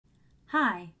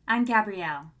Hi, I'm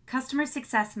Gabrielle, Customer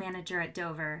Success Manager at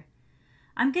Dover.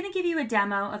 I'm going to give you a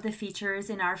demo of the features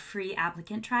in our free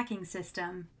applicant tracking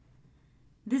system.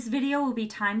 This video will be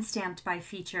time-stamped by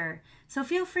feature, so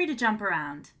feel free to jump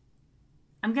around.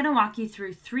 I'm going to walk you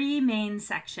through three main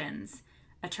sections: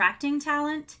 attracting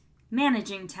talent,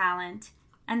 managing talent,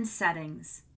 and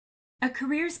settings. A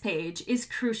careers page is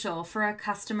crucial for a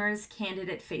customer's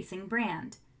candidate-facing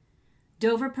brand.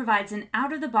 Dover provides an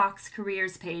out-of-the-box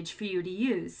careers page for you to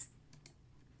use.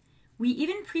 We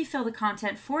even pre-fill the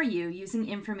content for you using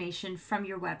information from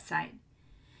your website.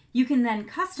 You can then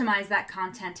customize that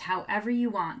content however you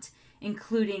want,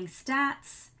 including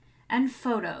stats and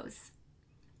photos.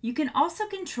 You can also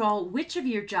control which of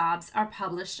your jobs are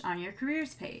published on your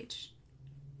careers page.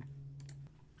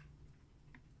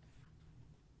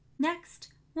 Next,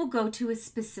 we'll go to a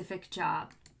specific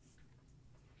job.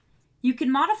 You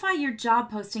can modify your job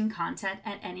posting content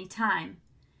at any time.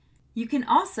 You can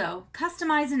also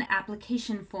customize an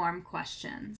application form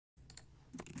questions.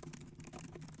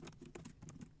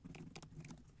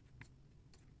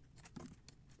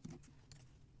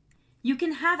 You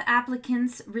can have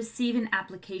applicants receive an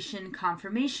application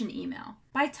confirmation email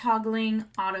by toggling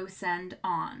Auto Send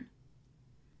on.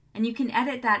 And you can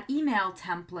edit that email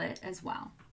template as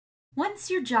well.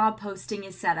 Once your job posting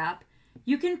is set up,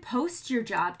 you can post your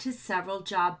job to several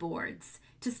job boards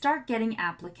to start getting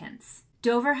applicants.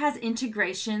 Dover has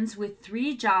integrations with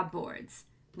 3 job boards: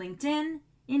 LinkedIn,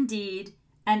 Indeed,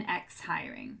 and X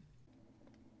Hiring.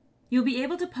 You'll be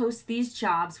able to post these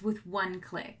jobs with one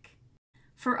click.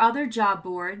 For other job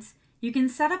boards, you can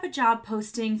set up a job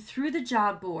posting through the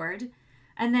job board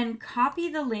and then copy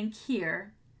the link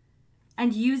here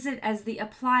and use it as the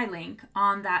apply link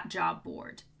on that job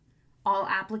board. All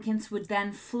applicants would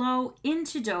then flow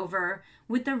into Dover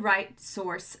with the right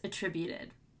source attributed.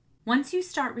 Once you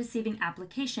start receiving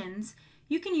applications,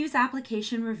 you can use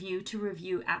Application Review to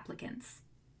review applicants.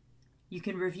 You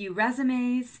can review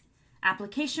resumes,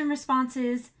 application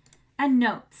responses, and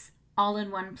notes all in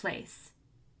one place.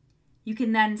 You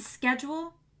can then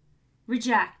schedule,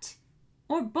 reject,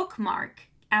 or bookmark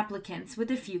applicants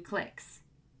with a few clicks.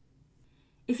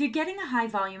 If you're getting a high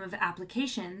volume of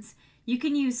applications, you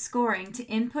can use scoring to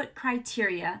input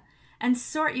criteria and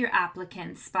sort your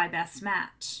applicants by best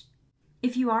match.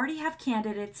 If you already have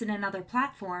candidates in another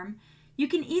platform, you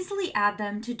can easily add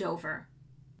them to Dover.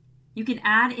 You can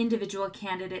add individual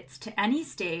candidates to any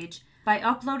stage by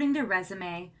uploading their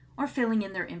resume or filling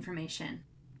in their information.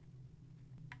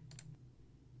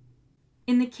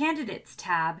 In the Candidates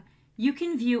tab, you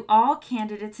can view all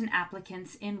candidates and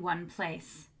applicants in one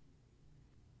place.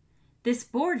 This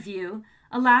board view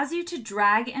allows you to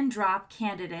drag and drop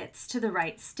candidates to the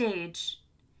right stage.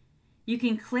 You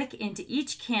can click into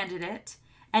each candidate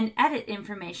and edit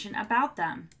information about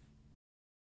them.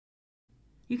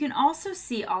 You can also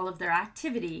see all of their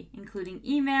activity, including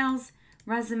emails,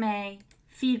 resume,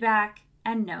 feedback,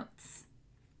 and notes.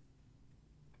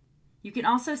 You can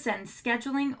also send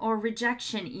scheduling or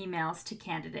rejection emails to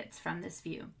candidates from this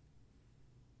view.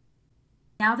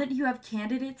 Now that you have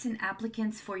candidates and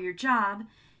applicants for your job,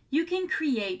 you can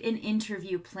create an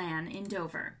interview plan in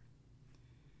Dover.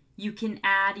 You can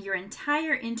add your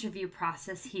entire interview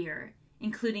process here,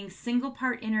 including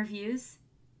single-part interviews,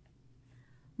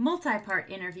 multi-part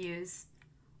interviews,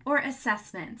 or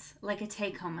assessments like a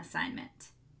take-home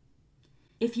assignment.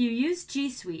 If you use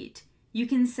GSuite, you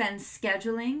can send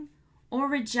scheduling or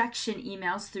rejection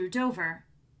emails through Dover.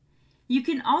 You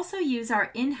can also use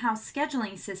our in-house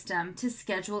scheduling system to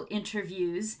schedule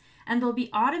interviews, and they'll be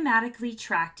automatically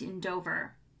tracked in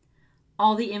Dover.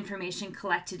 All the information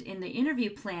collected in the interview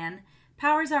plan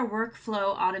powers our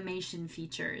workflow automation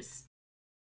features.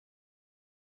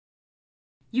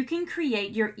 You can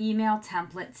create your email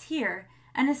templates here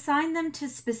and assign them to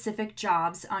specific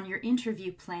jobs on your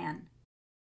interview plan.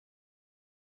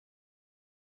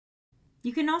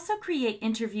 You can also create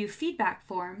interview feedback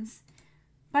forms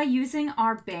by using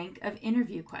our bank of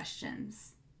interview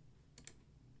questions.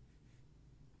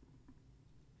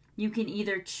 You can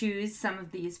either choose some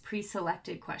of these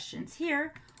pre-selected questions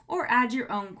here or add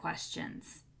your own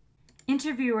questions.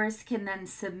 Interviewers can then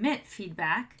submit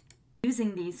feedback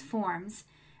using these forms,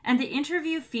 and the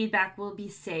interview feedback will be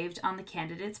saved on the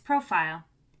candidate's profile.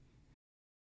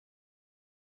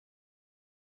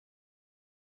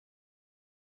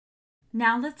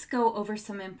 Now let's go over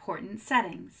some important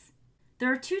settings.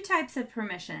 There are 2 types of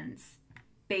permissions: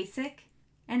 basic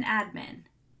and admin.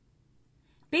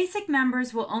 Basic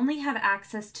members will only have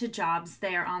access to jobs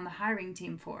they are on the hiring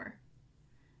team for.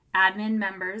 Admin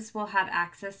members will have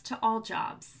access to all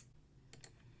jobs.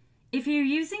 If you're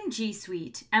using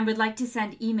GSuite and would like to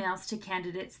send emails to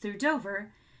candidates through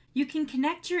Dover, you can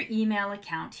connect your email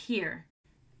account here.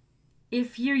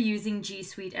 If you're using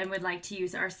GSuite and would like to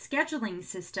use our scheduling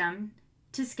system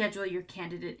to schedule your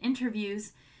candidate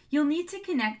interviews, you'll need to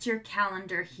connect your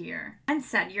calendar here and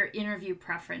set your interview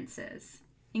preferences,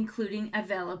 including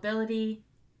availability,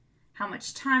 how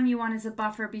much time you want as a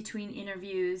buffer between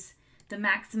interviews, the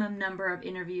maximum number of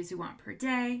interviews you want per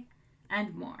day,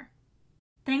 and more.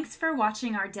 Thanks for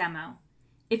watching our demo.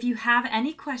 If you have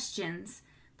any questions,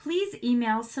 please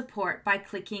email support by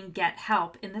clicking Get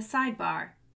Help in the sidebar.